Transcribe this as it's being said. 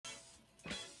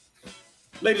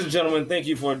Ladies and gentlemen, thank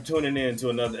you for tuning in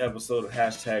to another episode of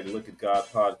Hashtag Look at God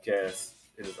podcast.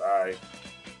 It is I,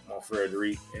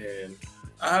 Frederic, and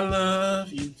I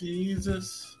love you,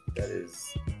 Jesus. that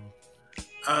is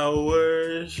I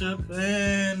worship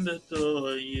and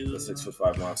adore you. the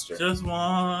 6'5" monster. Just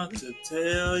want to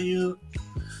tell you,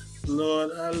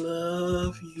 Lord, I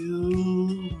love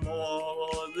you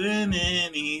more than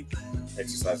anything.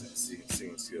 Exercising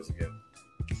singing skills again.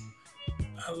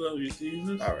 I love you,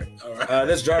 Jesus. All right.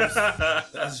 That's Jarvis.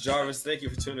 That's Jarvis. Thank you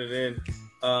for tuning in.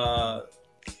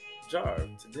 Jar,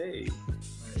 today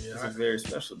is a very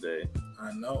special day.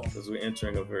 I know. Because we're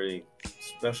entering a very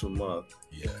special month.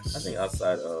 Yes. I think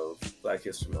outside of Black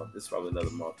History Month, this is probably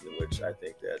another month in which I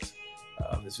think that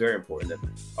it's very important that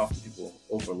often people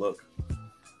overlook.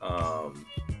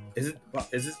 Is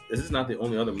this not the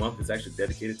only other month that's actually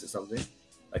dedicated to something,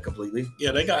 like completely?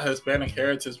 Yeah, they got Hispanic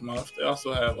Heritage Month. They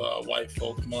also have White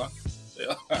Folk Month.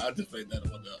 I just made that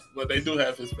one up, but they do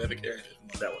have Hispanic Heritage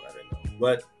Month. That one I didn't know.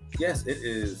 But yes, it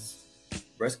is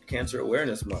Breast Cancer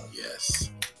Awareness Month.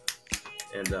 Yes.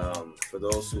 And for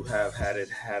those who have had it,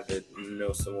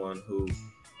 know someone who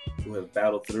has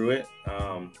battled through it,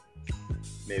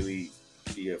 maybe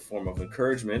be a form of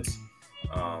encouragement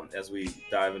as we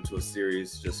dive into a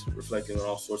series just reflecting on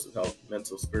all sorts of health,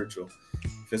 mental, spiritual,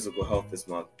 physical health this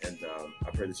month. And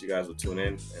I pray that you guys will tune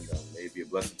in and may it be a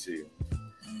blessing to you.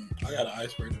 I got an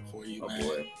icebreaker for you, man.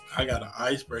 Boy. I got an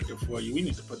icebreaker for you. We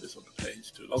need to put this on the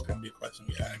page, too. That's going to be a question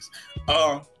we ask.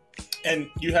 And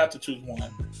you have to choose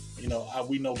one. You know,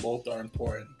 we know both are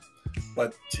important,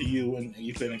 but to you, and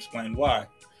you can explain why.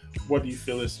 What do you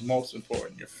feel is most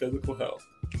important, your physical health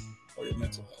or your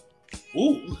mental health?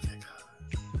 Ooh, look at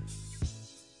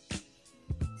God.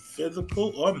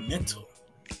 Physical or mental?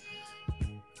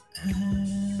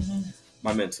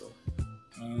 My mental.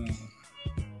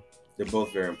 They're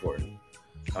both very important.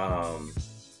 I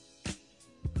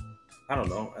don't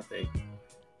know. I think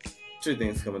two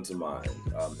things come into mind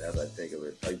as I think of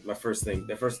it. Like the first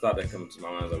thought that comes to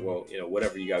my mind is like, well,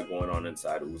 whatever you got going on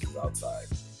inside oozes outside.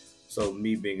 So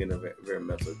me being in a very, very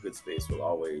mentally good space will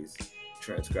always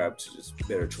transcribe to just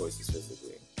better choices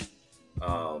physically.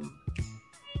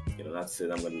 Not to say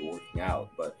that I'm going to be working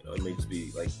out, but it may just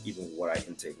be like even what I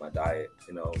intake, my diet.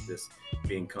 This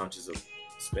being conscious of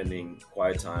spending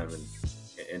quiet time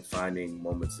and finding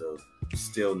moments of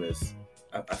stillness.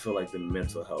 I feel like the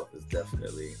mental health is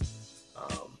definitely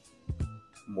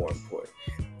more important.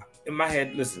 In my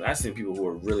head, listen, I've seen people who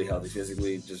are really healthy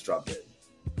physically just drop dead.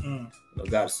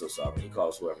 God is still sovereign. He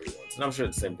calls whoever he wants. And I'm sure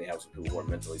the same thing happens with people who are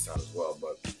mentally sound as well,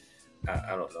 but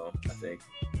I don't know.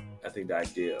 I think the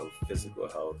idea of physical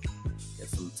health can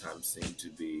sometimes seem to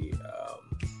be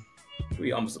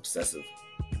almost obsessive.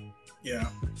 Yeah.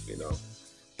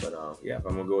 But if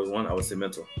I'm gonna go with one, I would say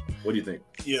mental. What do you think?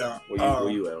 Yeah. Where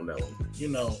you at on that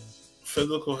one?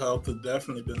 Physical health has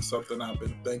definitely been something I've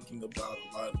been thinking about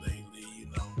a lot lately.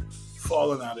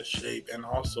 Falling out of shape and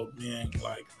also being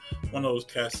like one of those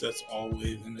cats that's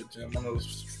always in the gym, one of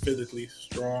those physically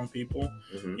strong people.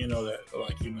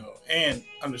 And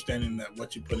understanding that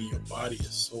what you put in your body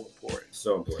is so important.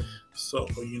 So important. So,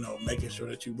 making sure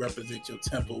that you represent your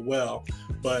temple well.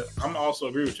 But I'm also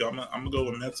agree with you. I'm gonna go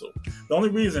with mental. The only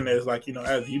reason is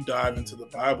as you dive into the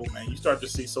Bible, man, you start to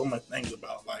see so much things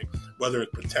about whether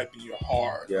it's protecting your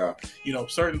heart. Yeah.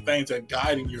 Certain things that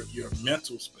guiding your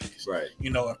mental space. Right.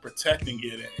 And protecting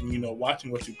it and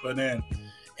watching what you put in.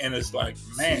 And it's like,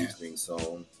 man,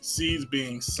 seeds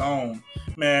being sown.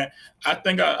 Man, I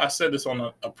think I said this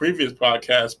on a previous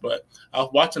podcast, but I was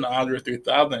watching the Andre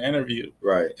 3000 interview.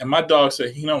 Right. And my dog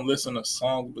said he don't listen to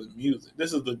songs with music.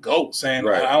 This is the GOAT saying,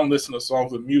 right. I don't listen to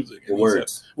songs with music. With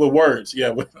words. Said, with words,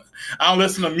 yeah. I don't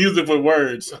listen to music with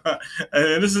words.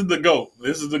 And this is the GOAT.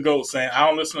 This is the GOAT saying, I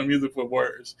don't listen to music with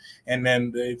words. And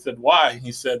then they said, why?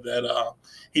 He said that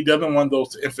he doesn't want those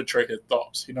to infiltrate his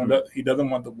thoughts. He doesn't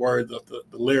want the words of the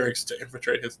lyrics to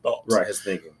infiltrate his thoughts. Right, his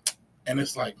thinking. And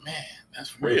it's like, man,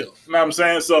 that's real. You know what I'm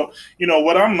saying? So,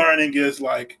 what I'm learning is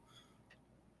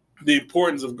the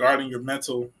importance of guarding your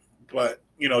mental, but,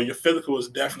 your physical is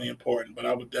definitely important, but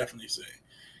I would definitely say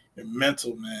your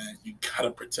mental, man, you got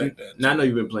to protect that. Now, I know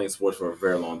you've been playing sports for a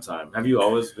very long time. Have you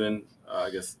always been,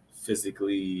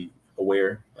 physically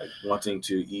aware, wanting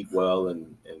to eat well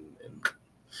and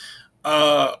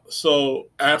So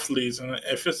athletes, and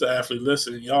if it's an athlete,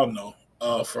 listen, y'all know,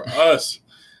 for us,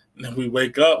 and we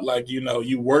wake up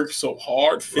you work so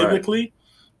hard physically, right.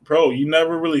 Bro, you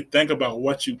never really think about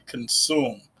what you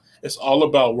consume. It's all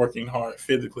about working hard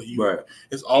physically. Right.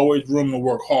 It's always room to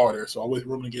work harder. It's always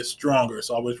room to get stronger.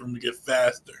 It's always room to get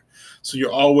faster. So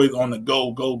you're always on the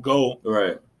go.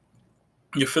 Right.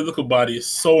 your physical body is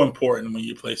so important when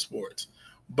you play sports.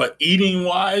 But eating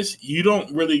wise, you don't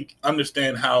really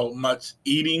understand how much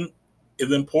eating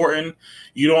is important.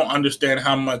 You don't understand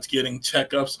how much getting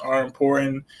checkups are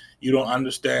important. You don't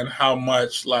understand how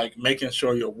much like making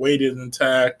sure your weight is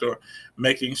intact or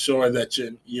making sure that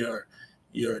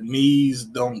your knees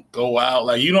don't go out.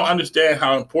 Like you don't understand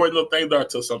how important those things are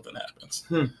till something happens.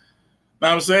 Know what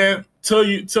I'm saying?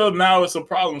 Till now it's a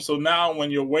problem. So now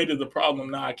when your weight is a problem,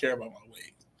 now I care about my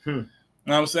weight. You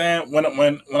know what I'm saying?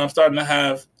 When I'm starting to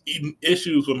have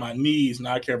issues with my knees,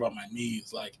 now I care about my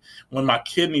knees. Like when my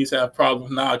kidneys have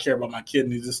problems, now I care about my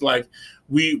kidneys. It's like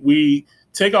we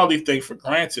take all these things for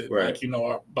granted, Right.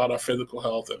 like about our physical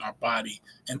health and our body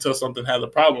until something has a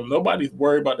problem. Nobody's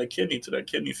worried about their kidney till their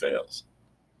kidney fails.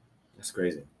 That's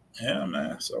crazy. Yeah,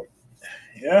 man. So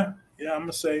yeah, I'm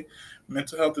gonna say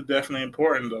mental health is definitely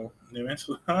important though.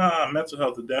 Mental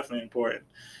health is definitely important.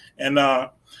 And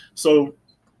so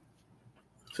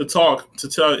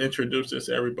to introduce this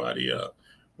to everybody,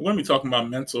 we're going to be talking about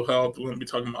mental health. We're going to be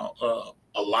talking about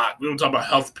a lot. We're going to talk about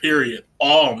health, period,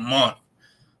 all month.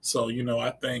 So,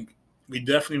 I think we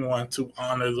definitely want to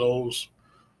honor those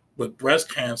with breast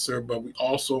cancer, but we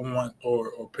also want,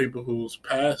 or people who's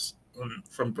passed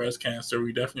from breast cancer,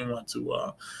 we definitely want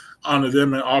to honor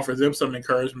them and offer them some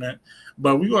encouragement.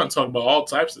 But we want to talk about all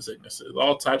types of sicknesses,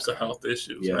 all types of health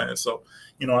issues, man. So,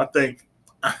 I think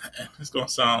it's going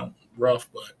to sound rough,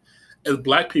 but as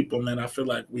Black people, man, I feel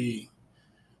like we've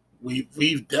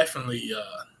definitely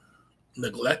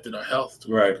neglected our health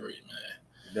to a degree, man.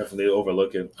 Definitely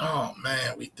overlook it. Oh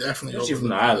man, we definitely especially from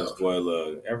the islands, boy.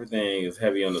 Look, everything is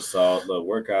heavy on the salt. Look,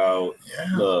 workout.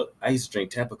 Yeah. Look, I used to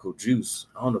drink Tampico juice.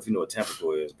 I don't know if you know what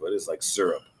Tampico is, but it's like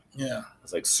syrup. Yeah,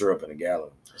 it's like syrup in a gallon.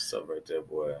 Stuff right there,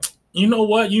 boy. You know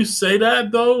what? You say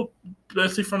that though,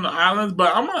 especially from the islands,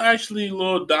 but I'm gonna actually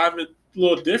dive it a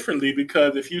little differently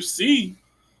because if you see,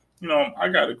 I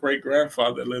got a great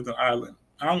grandfather that lived in Ireland.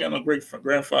 I don't got no great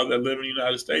grandfather that lived in the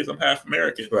United States. I'm half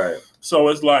American, right? So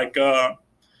it's like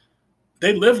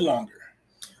they live longer.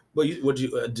 But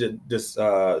did this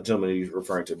gentleman you're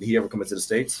referring to? Did he ever come into the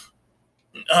States?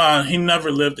 He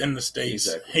never lived in the States.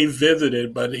 Exactly. He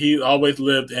visited, but he always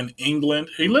lived in England.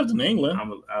 He lived in England. I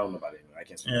don't know about England. I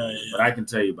can't speak England, but I can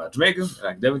tell you about Jamaica, and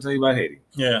I can definitely tell you about Haiti.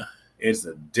 Yeah. It's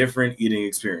a different eating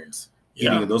experience.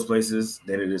 Eating in those places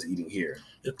than it is eating here.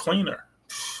 It's cleaner.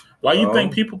 Why you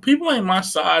think people ain't my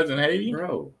size in Haiti?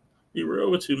 Bro. Be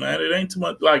real with you, man. It ain't too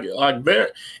much like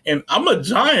there. And I'm a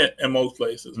giant in most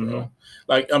places, bro. Mm-hmm.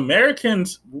 Like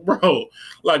Americans, bro,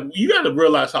 like you got to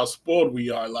realize how spoiled we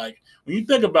are. Like when you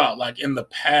think about like in the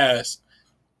past,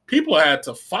 people had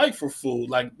to fight for food.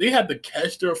 Like they had to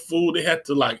catch their food. They had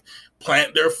to like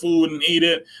plant their food and eat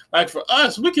it. Like for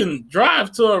us, we can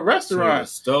drive to a restaurant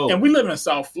and we live in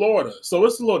South Florida. So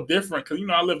it's a little different because,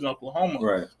 I lived in Oklahoma.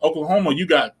 Right. Oklahoma, you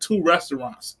got 2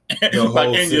 restaurants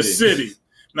like in your city.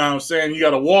 Now I'm saying you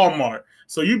got a Walmart,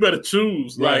 so you better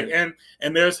choose. Right. Like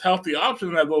and there's healthy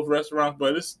options at those restaurants,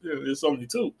 but it's only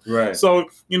 2. Right. So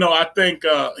I think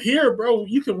here, bro,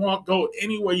 you can go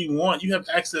anywhere you want. You have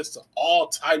access to all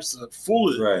types of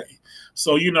food. Right.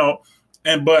 So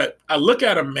but I look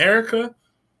at America,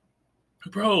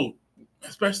 bro,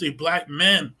 especially Black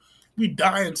men, we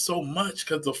dying so much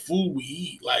because of food we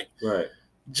eat. Like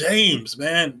James,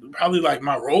 man, probably like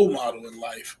my role model in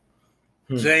life.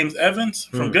 James Evans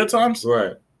from Good Times,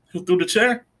 right? Who threw the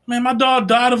chair? Man, my dog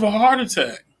died of a heart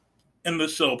attack in the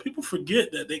show. People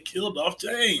forget that they killed off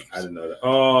James. I didn't know that.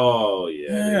 Oh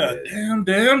yeah. Damn,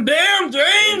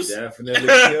 James. They definitely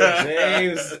killed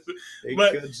James.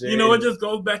 But killed James. It just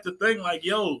goes back to think like,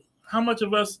 yo, how much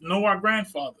of us know our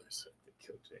grandfathers? They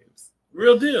killed James.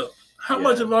 Real deal. How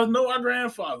much of us know our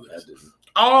grandfathers?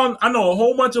 I know a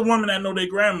whole bunch of women that know their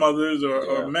grandmothers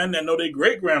or men that know their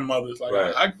great-grandmothers.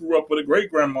 Like, I grew up with a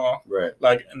great-grandma,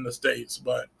 like, in the States.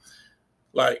 But,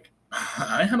 like,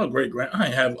 I ain't have no I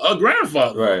ain't have a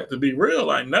grandfather, to be real.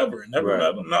 I never met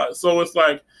him. Not. So it's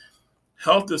like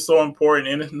health is so important.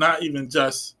 And it's not even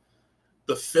just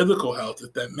the physical health.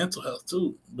 It's that mental health,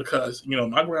 too. Because,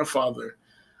 my grandfather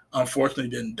unfortunately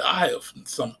didn't die of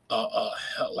some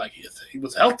like he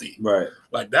was healthy,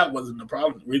 like that wasn't the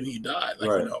problem. Really, he died,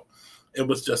 like it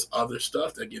was just other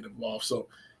stuff that get involved. So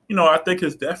I think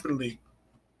it's definitely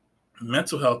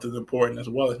mental health is important as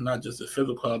well. It's not just the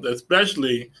physical health,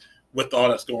 especially with all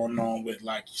that's going on with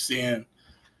like seeing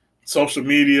social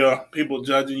media, people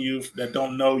judging you that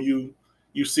don't know you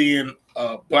seeing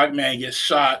a Black man get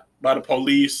shot by the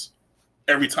police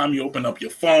every time you open up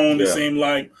your phone. It seemed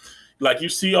like you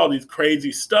see all these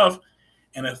crazy stuff,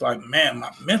 And it's like, man,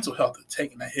 my mental health is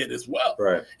taking a hit as well.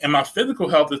 Right. And my physical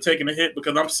health is taking a hit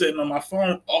because I'm sitting on my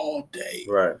phone all day.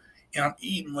 Right. And I'm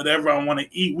eating whatever I want to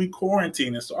eat. We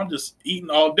quarantining, so I'm just eating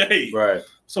all day. Right.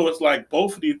 So it's like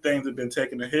both of these things have been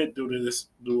taking a hit due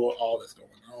to all that's going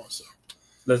on. So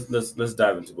let's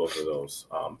dive into both of those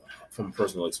from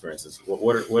personal experiences.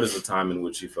 What is the time in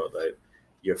which you felt like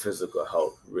your physical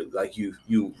health, like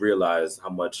you realized how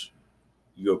much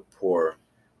your poor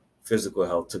physical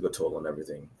health took a toll on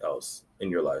everything else in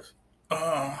your life?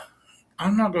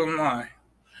 I'm not gonna lie,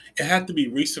 it had to be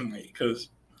recently because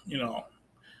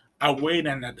I weighed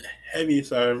in at the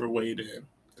heaviest I ever weighed in.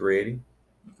 380.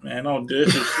 Man, don't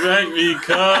disrespect me,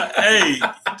 cuz. Hey,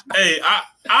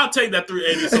 I'll take that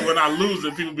 380. So when I lose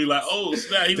it, people be like, "Oh,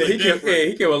 snap, he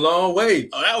came a long way."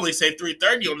 Oh, I only say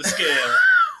 330 on the scale.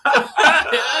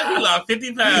 He lost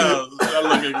 50 pounds. I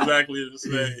look exactly the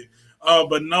same.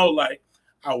 But no, like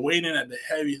I weighed in at the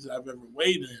heaviest I've ever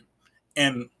weighed in,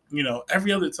 and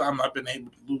every other time I've been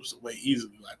able to lose the weight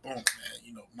easily. Like, boom,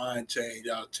 man, mind change.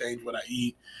 I'll change what I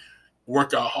eat,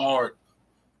 work out hard.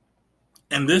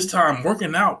 And this time,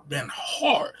 working out been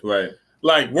hard. Right.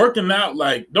 Like, working out,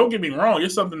 like, don't get me wrong,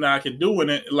 it's something that I can do in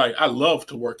it. Like, I love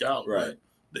to work out. Right.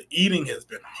 The eating has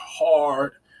been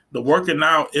hard. The working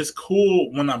out is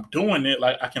cool when I'm doing it.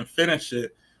 Like, I can finish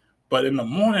it. But in the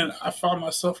morning, I find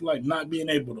myself, like, not being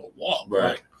able to walk. Right.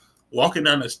 Like, walking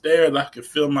down the stairs, I can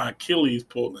feel my Achilles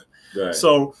pulling. Right.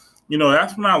 So,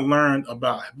 that's when I learned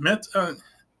about mental.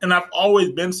 And I've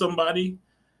always been somebody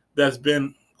that's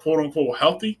been, quote unquote,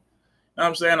 healthy. You know what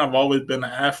I'm saying? I've always been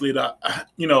an athlete.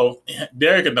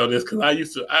 Derek can know this because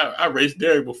I raced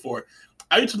Derek before.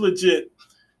 I used to legit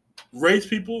race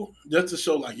people just to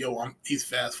show like, he's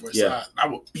fast for his size. I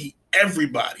would beat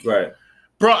everybody. Right.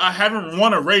 Bro, I haven't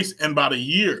won a race in about a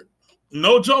year.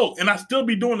 No joke. And I still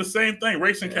be doing the same thing,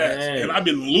 racing cats. And I've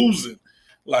been losing.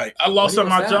 Like, I lost at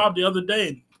my job the other day.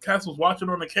 And cats was watching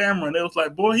on the camera and they was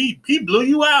like, boy, he blew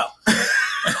you out.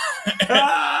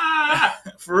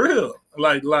 For real.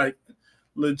 Like,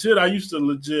 legit, I used to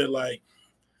like,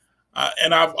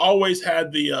 and I've always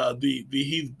had the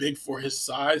he's big for his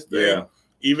size thing. Yeah.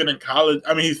 Even in college,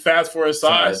 I mean, he's fast for his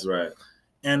size. Right.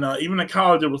 And even in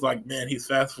college, it was like, man, he's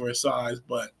fast for his size.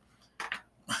 But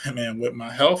man, with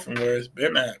my health and where it's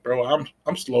been at, bro,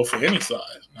 I'm slow for any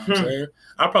size. You know what I'm saying?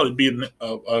 I'll probably be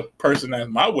a person that's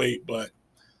my weight, but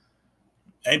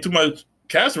ain't too much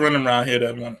cats running around here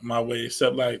that want my weight,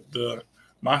 except like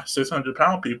my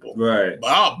 600-pound people. Right.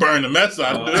 But I'll burn the mess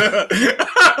out of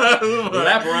them.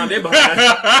 Lap around their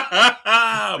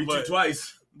behind. Beat you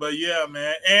twice. But yeah,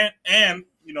 man. And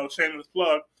shameless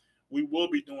plug, we will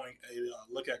be doing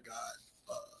a Look at God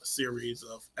series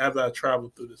of as I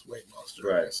travel through this weight loss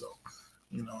journey. Right. So,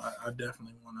 I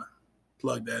definitely want to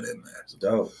plug that in there.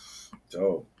 So,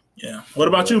 Dope. Yeah. What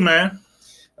about you, man?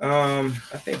 I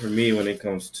think for me, when it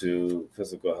comes to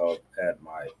physical health at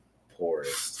my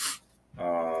poorest,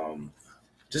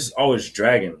 just always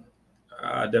dragging.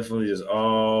 Definitely just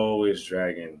always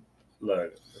dragging.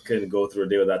 Look, I couldn't go through a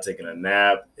day without taking a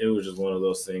nap. It was just one of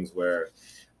those things where,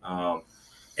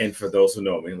 and for those who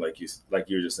know me, like you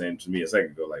were just saying to me a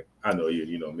second ago, like I know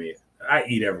you know me. I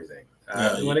eat everything.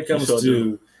 When it comes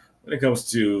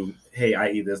to hey, I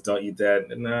eat this, don't eat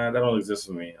that. Nah, that don't exist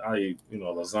for me. I eat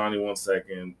lasagna 1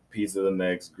 second, pizza the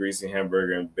next, greasy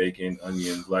hamburger and bacon,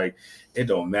 onions. Like it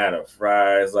don't matter.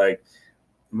 Fries. Like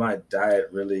my diet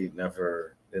really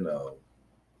never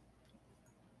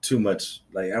too much.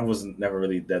 Like I wasn't never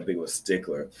really that big of a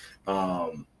stickler.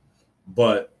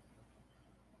 But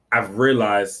I've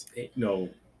realized,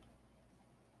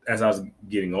 as I was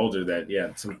getting older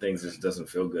that, some things just doesn't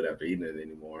feel good after eating it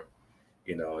anymore.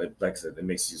 It, like I said, it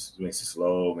makes you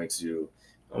slow, makes you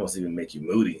almost even make you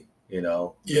moody,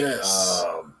 Yes.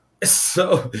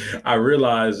 So I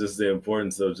realized just the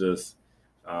importance of just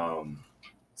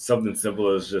something simple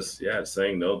as just,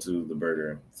 saying no to the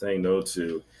burger, saying no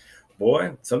to,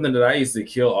 something that I used to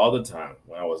kill all the time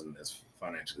when I wasn't as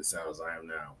financially sound as I am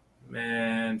now.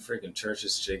 Man, freaking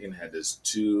Church's Chicken had this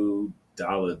 $2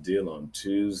 deal on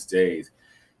Tuesdays.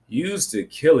 Used to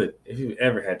kill it. If you've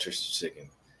ever had Church's Chicken,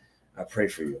 I pray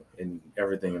for you and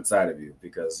everything inside of you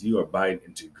because you are biting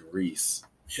into grease.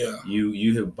 Yeah.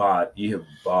 You have bought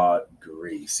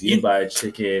grease. You buy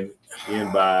chicken,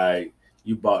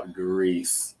 you bought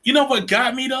grease. You know what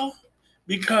got me though?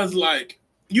 Because like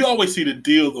you always see the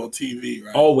deals on TV,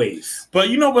 right? Always. But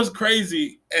you know what's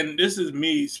crazy? And this is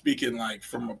me speaking like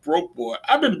from a broke boy.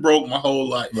 I've been broke my whole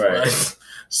life, right?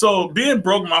 So being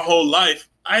broke my whole life,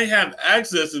 I have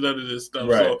access to none of this stuff.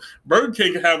 Right. So Burger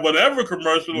King can have whatever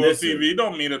commercial on TV.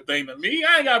 Don't mean a thing to me.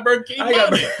 I ain't got Burger King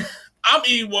money. I'm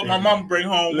eating what my mom bring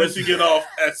home when she get off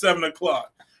at 7:00.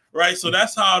 Right. So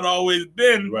that's how it always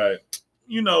been. Right.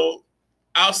 You know,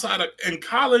 outside of in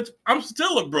college, I'm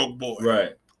still a broke boy.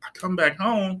 Right. I come back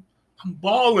home, I'm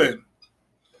balling.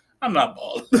 I'm not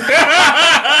balling.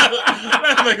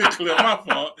 Let's make it clear. My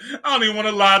fault. I don't even want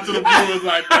to lie to the viewers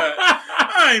like that.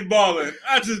 I ain't balling.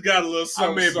 I just got a little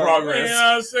something. I made progress. You know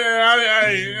what I'm saying?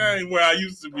 I ain't where I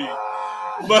used to be.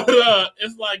 But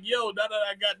it's like, yo, now that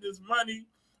I got this money,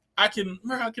 I can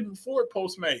afford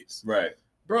Postmates. Right.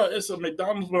 Bro, it's a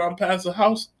McDonald's when I'm past the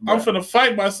house. Right. I'm finna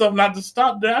fight myself not to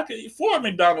stop there. I can afford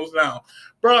McDonald's now.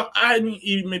 Bro, I didn't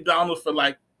eat McDonald's for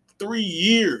like 3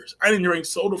 years. I didn't drink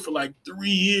soda for like 3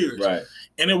 years. Right.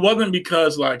 And it wasn't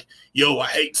because like, yo, I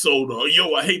hate soda or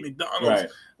yo, I hate McDonald's. Right.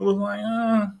 It was like,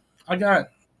 I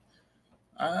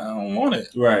don't want it.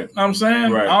 Right. You know what I'm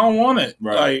saying? Right. I don't want it.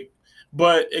 Right. Like,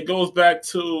 but it goes back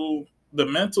to the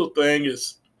mental thing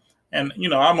is, and you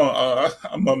know, I'm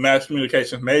a mass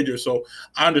communications major, so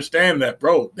I understand that,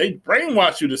 bro. They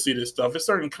brainwash you to see this stuff. It's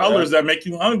certain colors that make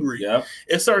you hungry. Yeah.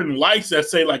 It's certain lights that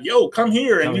say like, "Yo, come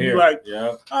here," and you be like,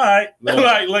 "Yeah, all right," no.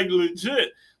 like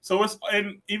legit. So it's,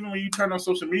 and even when you turn on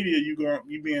social media,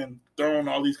 you being thrown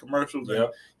all these commercials, and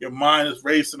your mind is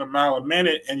racing a mile a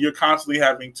minute, and you're constantly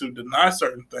having to deny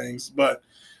certain things. But,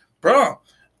 bro,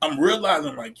 I'm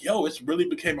realizing like, yo, it's really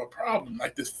became a problem.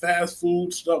 Like this fast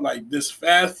food stuff, like this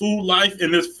fast food life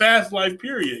and this fast life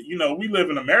period. You know, we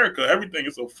live in America. Everything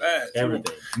is so fast.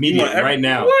 Everything. Media right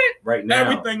now. What? Right now.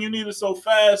 Everything you need is so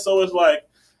fast. So it's like,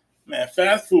 man,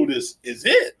 fast food is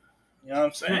it. You know what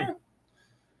I'm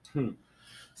saying?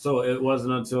 So it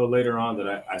wasn't until later on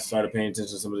that I started paying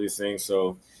attention to some of these things.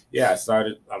 So yeah, one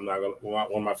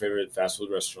of my favorite fast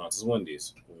food restaurants is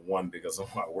Wendy's. One, because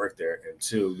I work there, and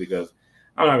two, because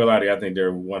I'm not gonna lie to you, I think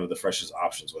they're one of the freshest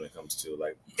options when it comes to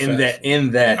like in that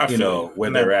you know where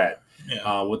they're at,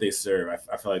 what they serve.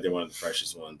 I feel like they're one of the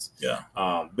freshest ones. Yeah.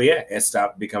 But yeah, it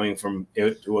stopped becoming from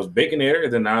it was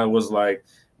Baconator, then now it was like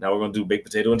now we're gonna do baked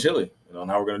potato and chili. You know,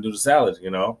 now we're gonna do the salad.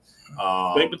 You know,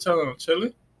 baked potato and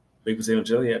chili. Baked potato and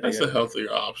chili. Yeah, that's a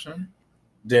healthier option.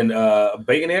 Then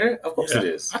Baconator, of course it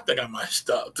is. I think I might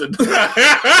stop today.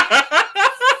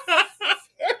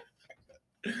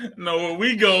 Know where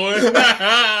we going.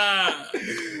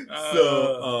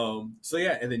 So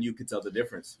yeah, and then you can tell the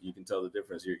difference. You can tell the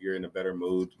difference. You're in a better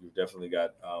mood. You've definitely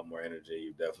got more energy.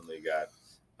 You've definitely got,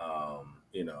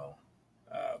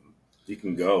 you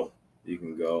can go. You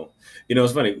can go. You know,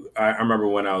 it's funny. I remember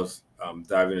when I was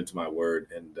diving into my word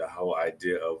and the whole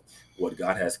idea of what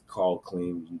God has called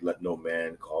clean, let no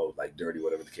man call like dirty,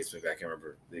 whatever the case may be. I can't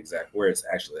remember the exact where it's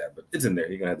actually at, but it's in there.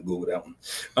 You're gonna have to Google that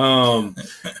one.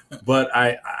 But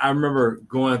I remember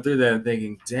going through that and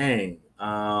thinking, dang.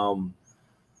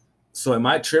 So am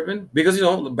I tripping? Because you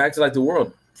know, back to like the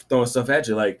world throwing stuff at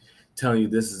you, like telling you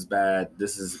this is bad,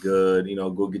 this is good. You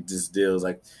know, go get this deals.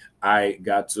 Like I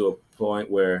got to a point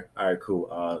where, all right,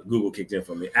 cool. Google kicked in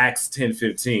for me. Acts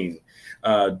 10:15.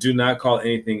 Do not call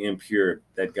anything impure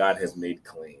that God has made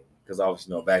clean. Because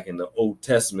obviously, you know, back in the Old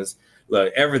Testament,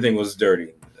 like everything was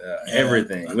dirty.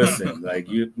 Everything. Listen, like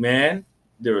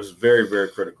there was very, very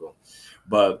critical.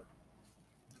 But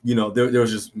you know, there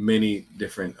was just many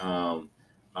different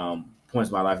points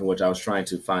in my life in which I was trying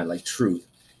to find like truth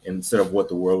instead of what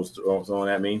the world was throwing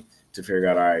at me, to figure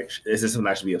out, all right, is this something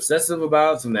I should be obsessive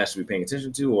about, something I should be paying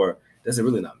attention to, or does it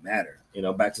really not matter? You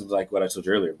know, back to like what I told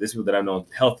you earlier, these people that I know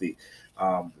healthy,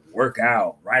 work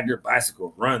out, ride their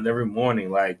bicycle, run every morning,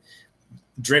 like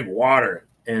drink water,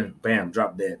 and bam,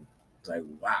 drop dead. It's like,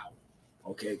 wow,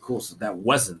 okay, cool. So that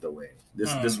wasn't the way.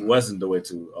 This wasn't the way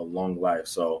to a long life.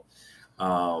 So,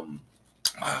 oh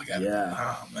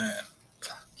man,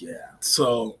 yeah.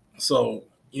 So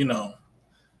you know,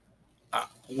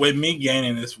 with me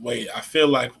gaining this weight, I feel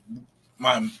like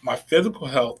my physical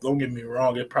health, don't get me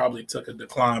wrong, it probably took a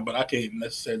decline, but I can't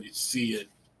necessarily see it.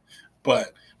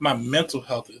 But my mental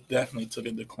health definitely took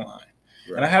a decline.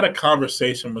 Right. And I had a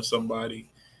conversation with somebody,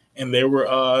 and they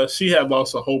were she had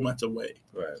lost a whole bunch of weight.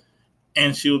 Right.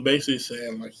 And she was basically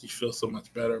saying like she feels so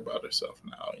much better about herself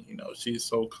now. You know, she's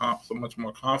so much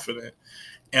more confident.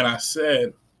 And I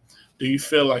said, do you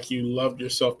feel like you loved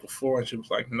yourself before? And she was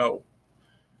like, no.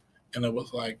 And it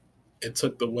was like, it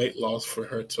took the weight loss for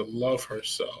her to love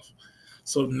herself.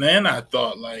 So then I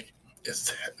thought like,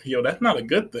 that's not a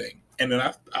good thing. And then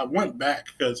I went back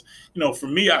because, you know, for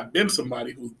me, I've been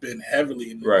somebody who's been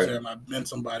heavily in the gym. I've been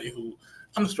somebody who,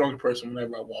 I'm the stronger person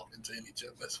whenever I walk into any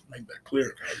gym. Let's make that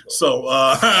clear. So,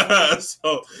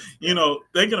 you know,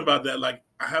 thinking about that, like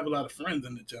I have a lot of friends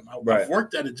in the gym. I've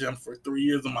worked at a gym for 3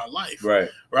 years of my life.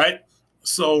 Right.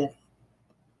 So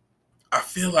I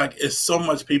feel like it's so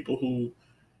much people who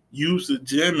use the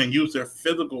gym and use their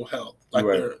physical health, like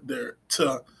their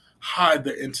to hide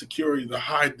their insecurity, to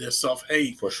hide their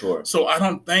self-hate. For sure. So I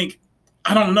don't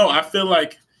know. I feel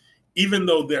like even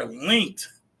though they're linked,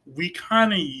 we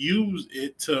kind of use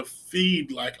it to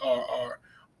feed like our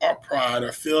pride,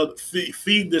 or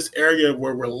feed this area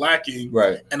where we're lacking.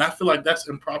 Right. And I feel like that's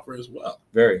improper as well.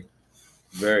 Very,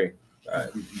 very.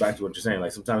 Back to what you're saying,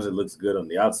 like sometimes it looks good on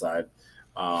the outside,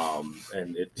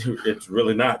 and it's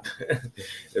really not.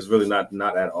 It's really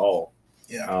not at all.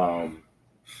 Yeah.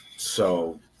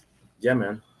 So, yeah,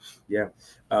 man. Yeah.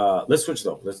 Let's switch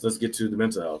though. Let's get to the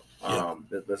mental health.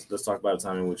 Let's talk about a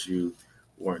time in which you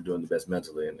weren't doing the best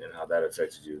mentally, and how that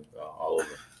affected you all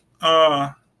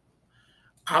over.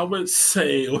 I would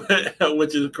say,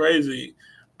 which is crazy,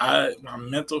 my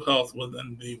mental health was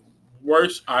in the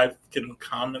worst I can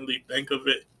commonly think of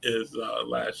it is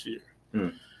last year,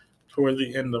 toward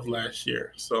the end of last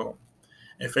year. So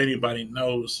if anybody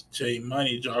knows J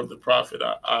Money, Jar the Prophet,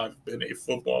 I've been a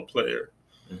football player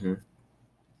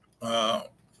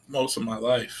most of my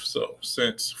life. So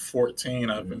since 14,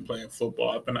 I've been playing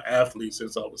football. I've been an athlete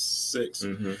since I was 6.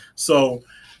 So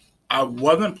I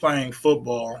wasn't playing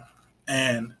football,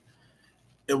 and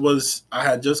I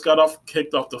had just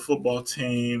kicked off the football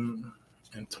team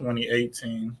in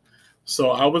 2018. So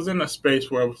I was in a space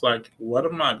where I was like, what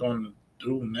am I going to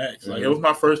do next? Like, it was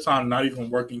my first time not even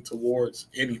working towards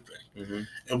anything.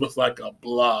 It was like a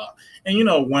blah. And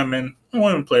women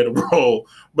played a role,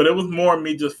 but it was more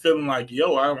me just feeling like,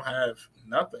 yo, I don't have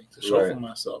nothing to show for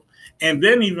myself. And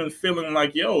then even feeling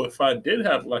like, yo, if I did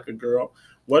have like a girl,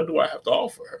 what do I have to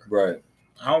offer her? Right.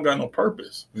 I don't got no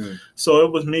purpose. So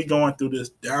it was me going through this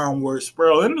downward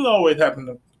spiral. And it always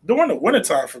happened during the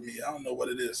wintertime for me. I don't know what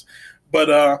it is.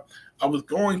 But I was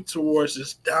going towards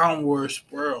this downward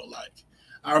spiral. Like,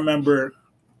 I remember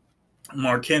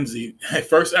Markenzie,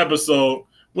 first episode,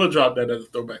 we'll drop that as a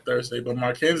Throwback Thursday, but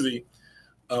Markenzie,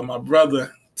 my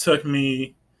brother, took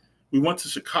me, we went to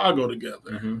Chicago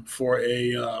together for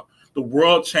the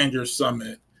World Changer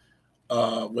Summit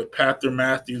with Pastor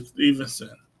Matthew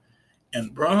Stevenson.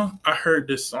 And bro, I heard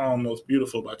this song Most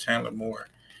Beautiful by Chandler Moore,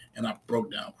 and I broke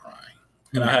down crying.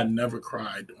 And I had never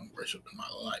cried during worship in my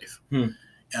life. And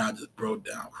I just broke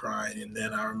down crying. And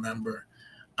then I remember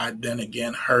I then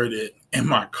again heard it in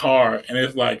my car, and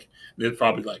it's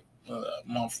probably like a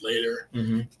month later,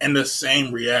 and the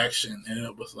same reaction. And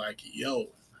it was like, yo,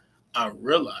 I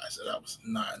realized that I was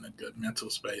not in a good mental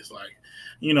space. Like,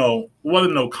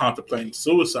 wasn't no contemplating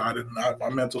suicide in my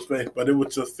mental space, but it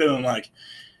was just feeling like,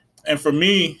 and for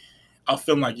me, I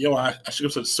feel like, yo, I should go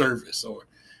to the service, or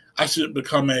I should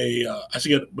become a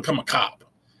cop.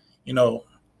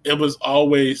 It was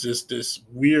always this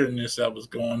weirdness that was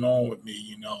going on with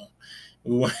me.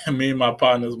 Me and my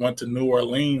partners went to New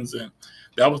Orleans, and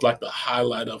that was like the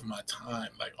highlight of my time,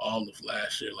 like all of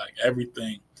last year. Like,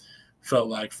 everything felt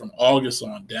like from August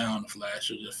on down of last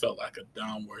year just felt like a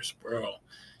downward spiral,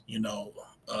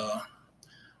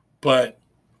 but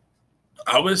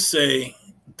I would say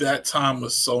that time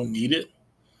was so needed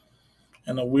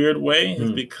in a weird way,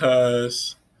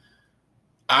 because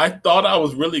I thought I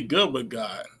was really good with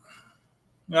God.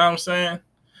 You know what I'm saying?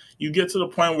 You get to the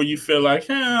point where you feel like,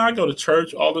 I go to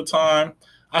church all the time.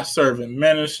 I serve in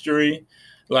ministry.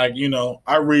 Like,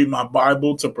 I read my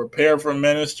Bible to prepare for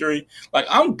ministry. Like,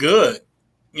 I'm good.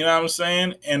 You know what I'm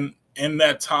saying? And in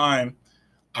that time,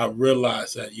 I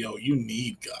realized that, yo, you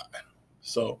need God.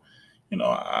 So,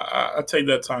 I take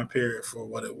that time period for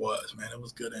what it was, man. It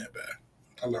was good and bad.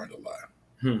 I learned a lot.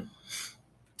 I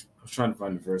was trying to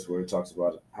find the verse where it talks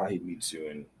about how he meets you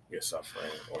in your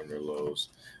suffering or in your lows.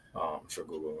 I'm sure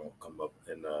Google will come up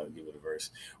and give it a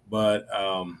verse. But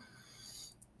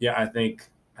yeah, I think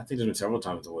there's been several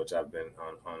times in which I've been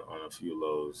on a few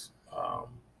lows.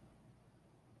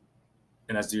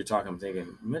 And as you're talking, I'm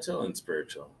thinking, mental and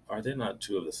spiritual, are they not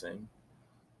two of the same?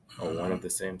 Or one of the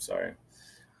same, sorry.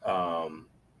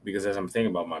 Because as I'm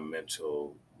thinking about my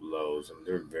mental lows, and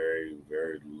they're very,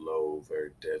 very low,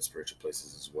 very dead spiritual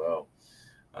places as well.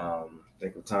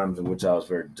 Think of times in which I was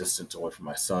very distant away from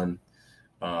my son,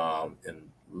 and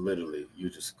literally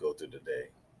you just go through the day.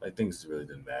 Like, things really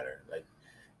didn't matter. Like,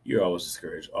 you're always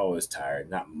discouraged, always tired,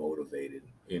 not motivated,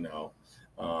 and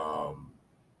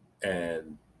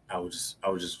I would just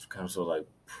kind of sort of like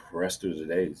press through the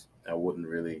days. There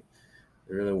really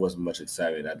wasn't much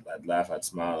excitement. I'd laugh, I'd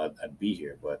smile, I'd be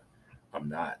here, but I'm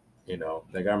not,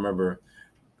 Like, I remember,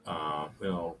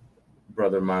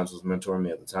 brother of mine was mentoring me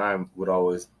at the time, would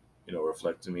always,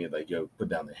 reflect to me like, yo, put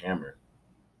down the hammer.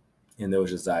 And there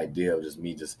was this idea of just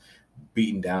me just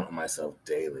beating down on myself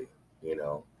daily,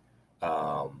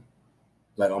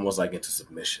 like almost like into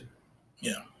submission.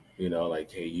 Yeah.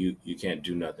 Like, hey, you can't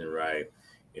do nothing right,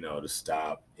 to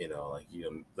stop,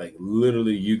 like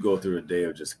literally you go through a day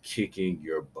of just kicking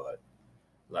your butt.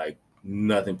 Like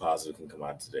nothing positive can come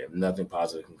out today. Nothing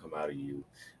positive can come out of you.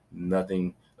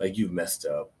 Nothing, like you've messed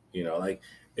up, like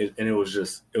and it was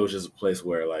just a place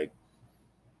where like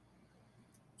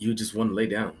you just want to lay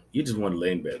down. You just want to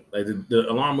lay in bed. Like the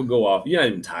alarm would go off. You're not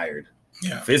even tired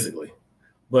physically,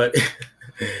 but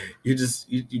you just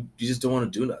don't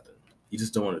want to do nothing. You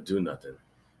just don't want to do nothing.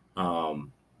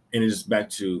 And it's just back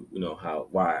to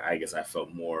why I guess I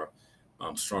felt more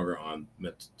stronger on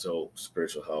mental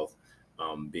spiritual health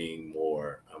being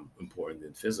more important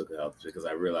than physical health, because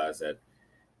I realized that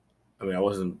I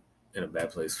wasn't in a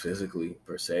bad place physically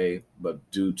per se, but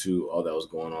due to all that was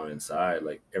going on inside,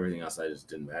 like everything outside just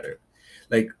didn't matter.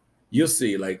 Like you'll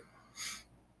see, like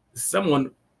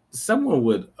someone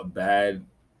with a bad,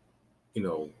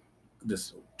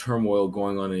 this turmoil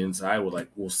going on inside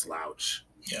will slouch.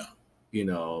 Yeah.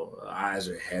 Eyes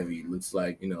are heavy. Looks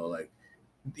like, like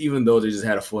even though they just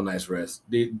had a full night's rest,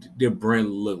 their brain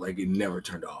looked like it never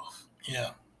turned off.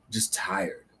 Yeah. Just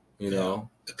tired, know.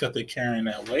 Because they're carrying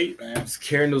that weight, man. Just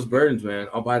carrying those burdens, man,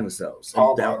 all by themselves.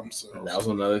 All by themselves. That was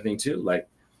another thing too. Like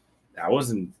I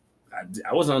wasn't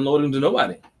unloading to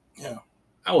nobody. Yeah.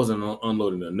 I wasn't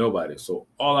unloading to nobody. So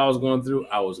all I was going through,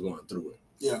 I was going through it.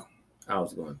 Yeah. I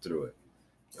was going through it.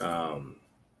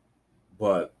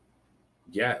 But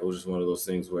yeah, it was just one of those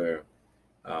things where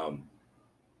I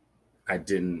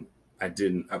definitely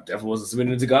wasn't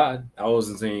submitting to God. I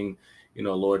wasn't saying,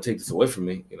 Lord, take this away from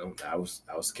me. I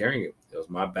was carrying it. It was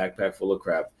my backpack full of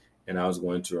crap. And I was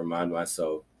going to remind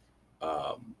myself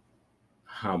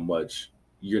how much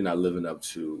you're not living up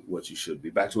to what you should be.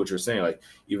 Back to what you're saying, like,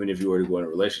 even if you were to go in a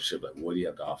relationship, like, what do you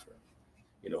have to offer?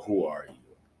 Who are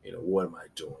you? What am I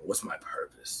doing? What's my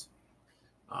purpose?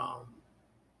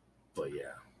 But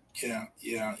yeah,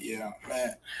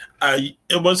 man.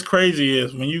 What's crazy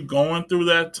is when you going through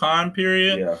that time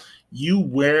period, you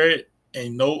wear it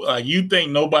and you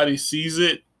think nobody sees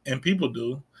it, and people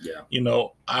do. Yeah.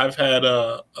 I've had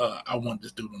I want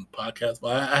this dude on the podcast,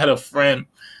 but I had a friend,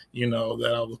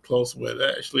 that I was close with,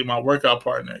 actually my workout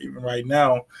partner, even right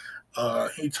now.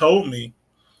 He told me,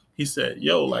 he said,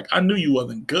 yo, like, I knew you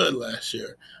wasn't good last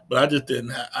year, but I just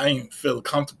I didn't feel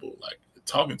comfortable, like,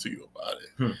 talking to you about it.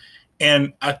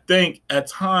 And I think at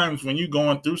times when you're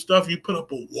going through stuff, you put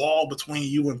up a wall between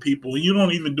you and people. You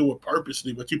don't even do it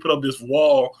purposely, but you put up this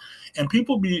wall, and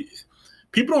people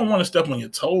don't want to step on your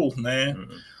toes, man.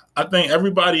 Mm-hmm. I think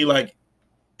everybody, like,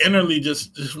 innerly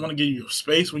just want to give you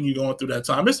space when you're going through that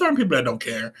time. There's certain people that don't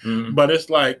care, but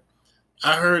it's like,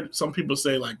 I heard some people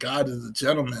say, like, God is a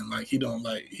gentleman. Like, he don't,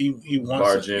 like, he wants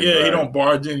barge in, right? He don't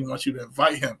barge in. He wants you to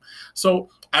invite him.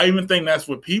 So I even think that's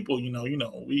with people, we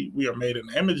are made in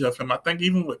the image of him. I think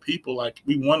even with people, like,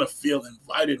 we want to feel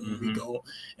invited when we go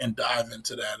and dive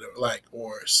into that,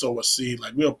 or sow a seed.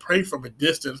 Like, we'll pray from a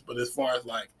distance, but as far as,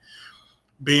 like,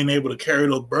 being able to carry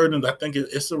those burdens, I think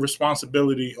it's a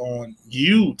responsibility on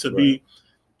you to be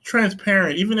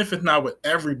transparent, even if it's not with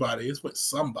everybody, it's with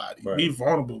somebody. Be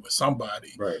vulnerable with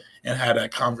somebody, and have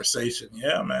that conversation.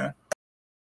 Yeah, man.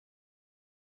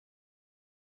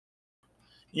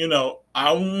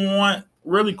 I want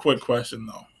really quick question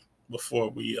though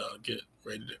before we get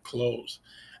ready to close.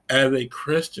 As a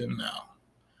Christian now,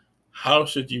 how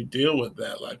should you deal with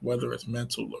that? Like, whether it's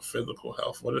mental or physical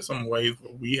health, what are some ways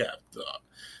where we have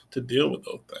to deal with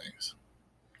those things?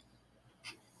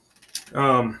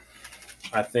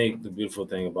 I think the beautiful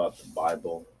thing about the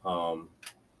Bible,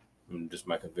 and just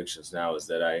my convictions now, is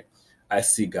that I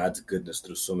see God's goodness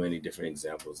through so many different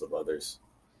examples of others,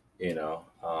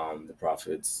 the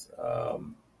prophets,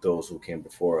 those who came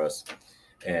before us.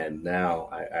 And now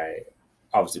I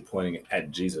obviously pointing at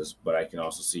Jesus, but I can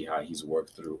also see how he's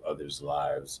worked through others'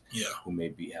 lives who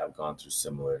maybe have gone through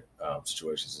similar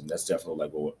situations. And that's definitely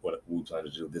like what we plan to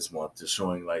do this month, just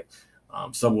showing like,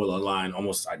 some will align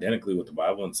almost identically with the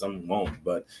Bible and some won't,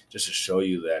 but just to show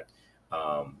you that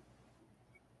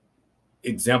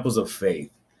examples of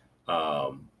faith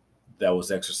that was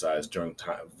exercised during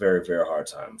very, very hard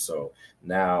times. So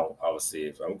now, obviously,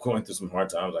 if I'm going through some hard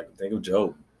times, I can think of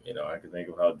Job. I can think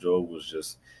of how Job was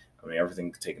just,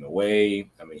 everything taken away.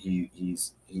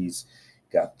 He's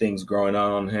got things growing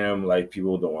on him. Like,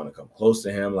 people don't want to come close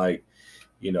to him. Like,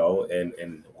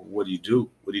 and what do you do?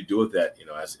 What do you do with that,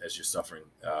 as you're suffering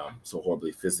so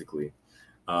horribly physically?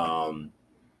 And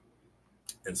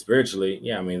spiritually,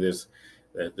 there's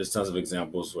tons of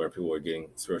examples where people were getting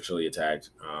spiritually attacked.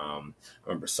 I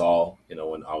remember Saul,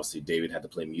 when obviously David had to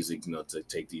play music, to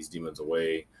take these demons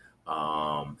away.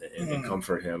 and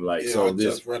comfort him. Like, yeah, so I this,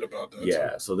 just read about that.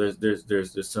 yeah. Too. So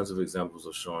there's tons of examples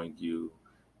of showing you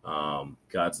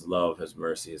God's love, His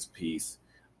mercy, His peace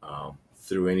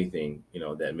through anything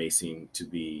that may seem to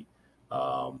be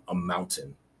a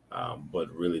mountain, but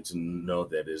really to know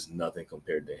that is nothing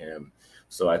compared to Him.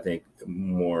 So I think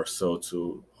more so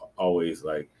to always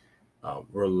like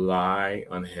rely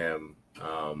on Him,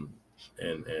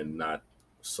 and not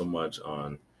so much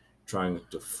on trying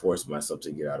to force myself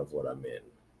to get out of what I'm in.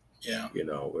 Yeah.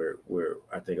 We're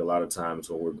I think a lot of times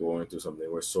when we're going through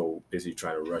something, we're so busy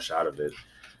trying to rush out of it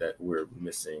that we're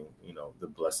missing, the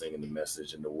blessing and the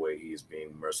message and the way He's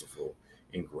being merciful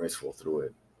and graceful through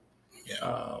it.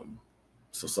 Yeah.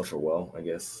 So suffer well, I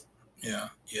guess. Yeah.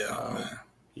 Man.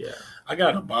 Yeah. I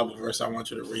got a Bible verse I want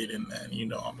you to read, and then I'm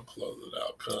gonna close it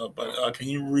out. Cub. But can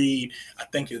you read? I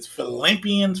think it's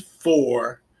Philippians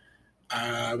 4.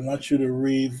 I want you to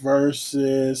read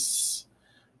verses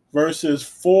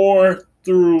 4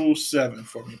 through 7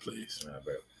 for me, please.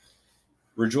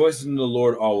 Rejoice in the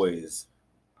Lord always.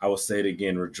 I will say it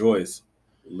again, rejoice.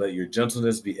 Let your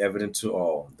gentleness be evident to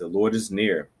all. The Lord is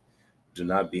near. Do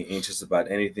not be anxious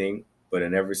about anything, but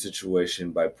in every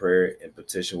situation, by prayer and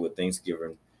petition with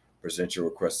thanksgiving, present your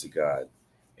requests to God.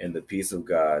 And the peace of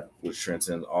God, which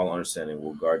transcends all understanding,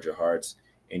 will guard your hearts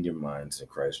and your minds in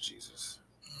Christ Jesus.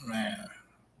 Man.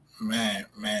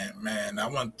 I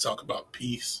want to talk about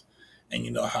peace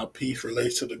and how peace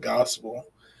relates to the gospel.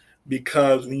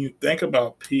 Because when you think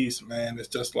about peace, man, it's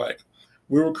just like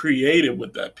we were created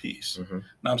with that peace. Mm-hmm.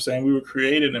 Now I'm saying we were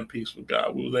created in peace with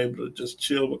God. We was able to just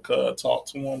chill with God, talk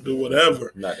to Him, do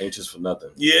whatever. Not anxious for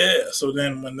nothing. Yeah. So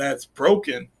then when that's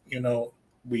broken,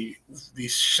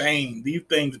 these shame, these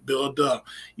things build up.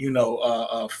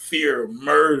 Fear,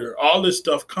 murder, all this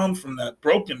stuff comes from that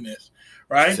brokenness,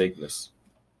 right? Sickness.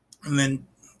 And then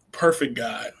perfect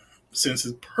God sends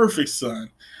His perfect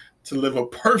Son to live a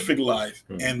perfect life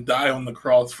and die on the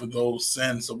cross for those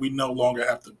sins, so we no longer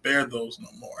have to bear those no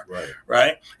more.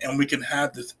 Right? And we can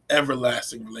have this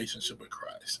everlasting relationship with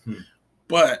Christ.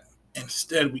 But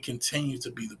instead, we continue to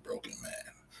be the broken man.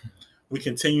 We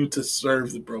continue to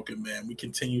serve the broken man. We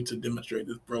continue to demonstrate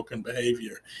this broken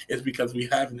behavior. It's because we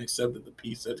haven't accepted the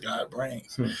peace that God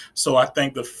brings. So I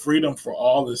think the freedom for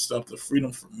all this stuff, the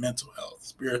freedom for mental health,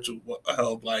 spiritual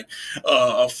health, like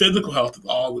physical health, is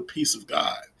all the peace of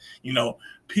God.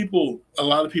 A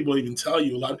lot of people even tell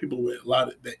you, a lot of people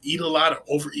that eat a lot or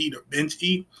overeat or binge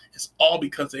eat, it's all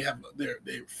because they're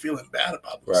feeling bad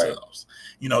about themselves.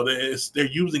 Right. They're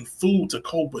using food to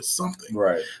cope with something.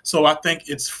 Right. So I think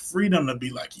it's freedom to be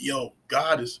like, yo,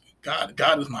 God is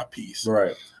my peace.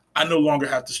 Right. I no longer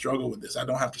have to struggle with this. I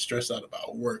don't have to stress out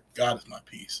about work. God is my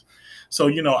peace. So,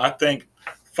 I think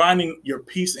finding your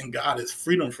peace in God is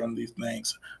freedom from these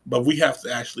things, but we have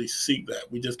to actually seek that.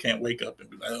 We just can't wake up and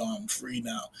be like, oh, I'm free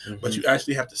now. Mm-hmm. But you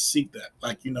actually have to seek that.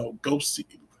 Like, go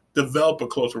develop a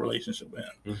closer relationship with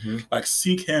Him. Mm-hmm. Like,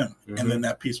 seek Him, and then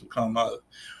that peace will come out.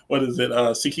 What is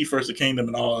it? Seek ye first the kingdom,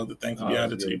 and all other things will be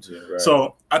added to you. Right.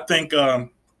 So I think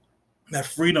that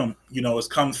freedom, it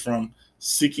comes from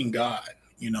seeking God.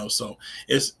 So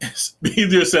it's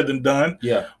easier said than done.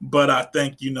 Yeah. But I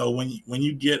think, when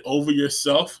you get over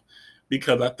yourself,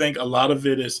 because I think a lot of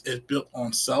it is built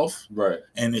on self. Right.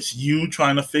 And it's you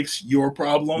trying to fix your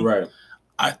problem. Right.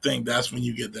 I think that's when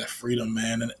you get that freedom,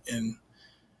 man. And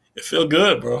it feel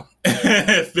good, bro.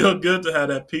 It feel good to have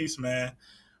that peace, man.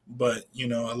 But,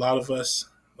 a lot of us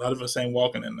ain't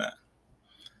walking in that.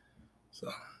 So,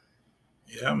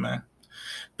 yeah, man.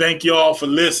 Thank y'all for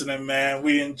listening, man.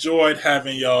 We enjoyed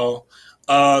having y'all.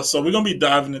 So we're going to be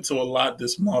diving into a lot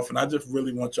this month, and I just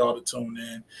really want y'all to tune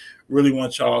in. Really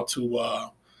want y'all to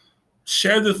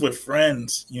share this with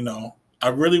friends, I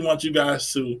really want you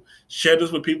guys to share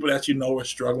this with people that are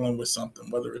struggling with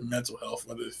something, whether it's mental health,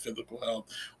 whether it's physical health,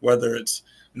 whether it's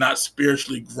not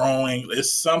spiritually growing.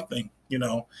 It's something,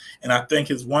 and I think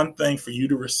it's one thing for you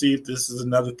to receive. This is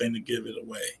another thing to give it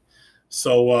away.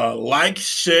 So like,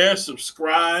 share,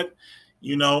 subscribe,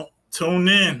 tune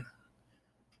in.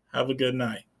 Have a good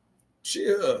night.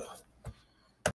 Cheers.